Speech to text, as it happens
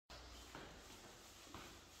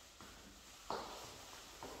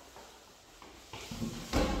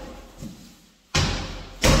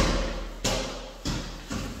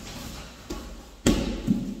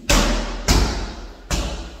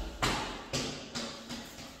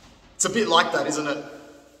It's a bit like that, isn't it?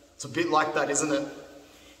 It's a bit like that, isn't it?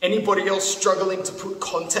 Anybody else struggling to put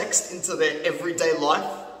context into their everyday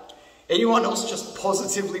life? Anyone else just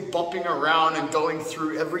positively bopping around and going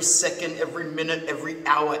through every second, every minute, every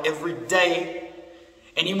hour, every day?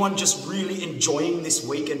 Anyone just really enjoying this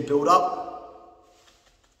weekend build up?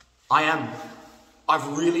 I am.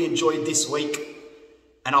 I've really enjoyed this week,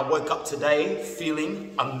 and I woke up today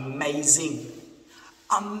feeling amazing.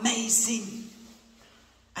 Amazing.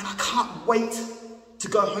 And I can't wait to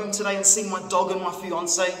go home today and see my dog and my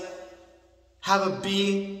fiance, have a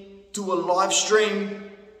beer, do a live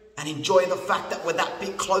stream, and enjoy the fact that we're that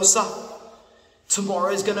bit closer.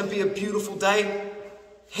 Tomorrow is going to be a beautiful day.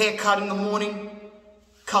 Haircut in the morning,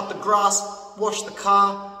 cut the grass, wash the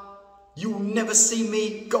car. You will never see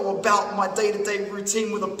me go about my day-to-day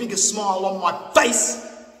routine with a bigger smile on my face.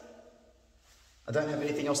 I don't have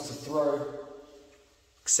anything else to throw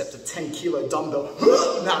except a 10-kilo dumbbell.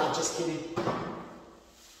 Nah, just kidding.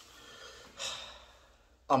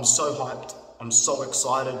 I'm so hyped. I'm so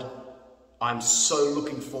excited. I'm so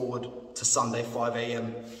looking forward to Sunday 5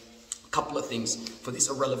 a.m. A couple of things for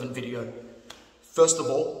this irrelevant video. First of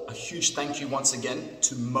all, a huge thank you once again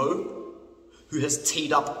to Mo, who has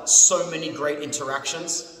teed up so many great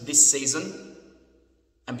interactions this season.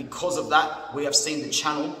 And because of that, we have seen the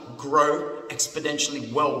channel grow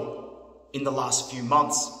exponentially well in the last few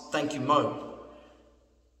months. Thank you, Mo.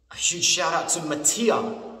 A huge shout out to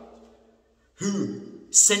Mattia, who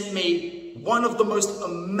sent me one of the most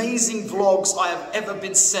amazing vlogs I have ever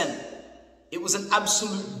been sent. It was an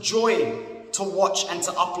absolute joy to watch and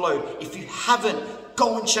to upload. If you haven't,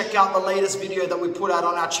 go and check out the latest video that we put out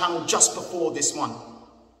on our channel just before this one.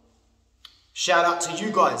 Shout out to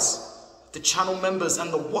you guys, the channel members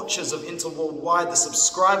and the watchers of Inter Worldwide, the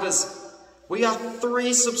subscribers. We are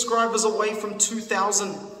 3 subscribers away from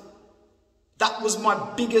 2,000. That was my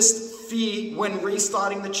biggest fear when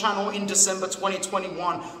restarting the channel in December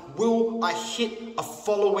 2021. Will I hit a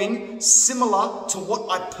following similar to what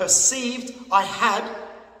I perceived I had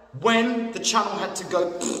when the channel had to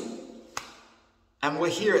go? And we're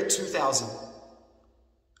here at 2,000.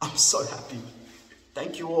 I'm so happy.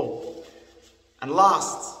 Thank you all. And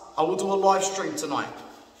last, I will do a live stream tonight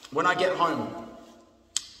when I get home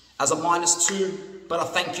as a -2, but a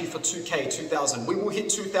thank you for 2K, 2,000. We will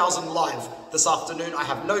hit 2,000 live this afternoon. I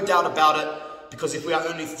have no doubt about it, because if we are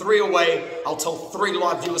only 3 away, I'll tell 3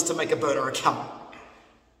 live viewers to make a burner account.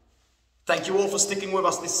 Thank you all for sticking with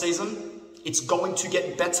us this season. It's going to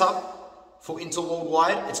get better for Inter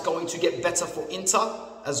Worldwide. It's going to get better for Inter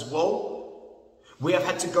as well. We have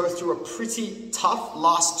had to go through a pretty tough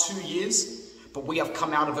last 2 years, but we have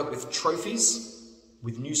come out of it with trophies,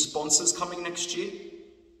 with new sponsors coming next year,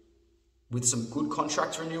 with some good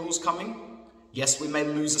contract renewals coming. Yes, we may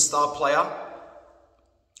lose a star player,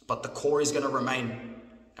 but the core is going to remain,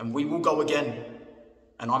 and we will go again,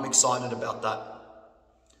 and I'm excited about that.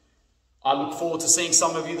 I look forward to seeing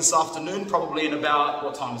some of you this afternoon, probably in about,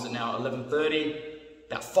 what time is it now, 11:30,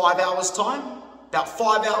 about 5 hours time,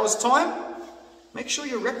 Make sure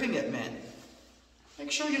you're repping it, man.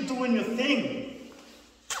 Make sure you're doing your thing.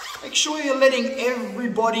 Make sure you're letting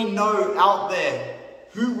everybody know out there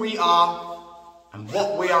who we are and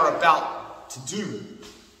what we are about to do.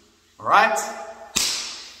 All right?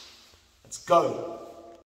 Let's go.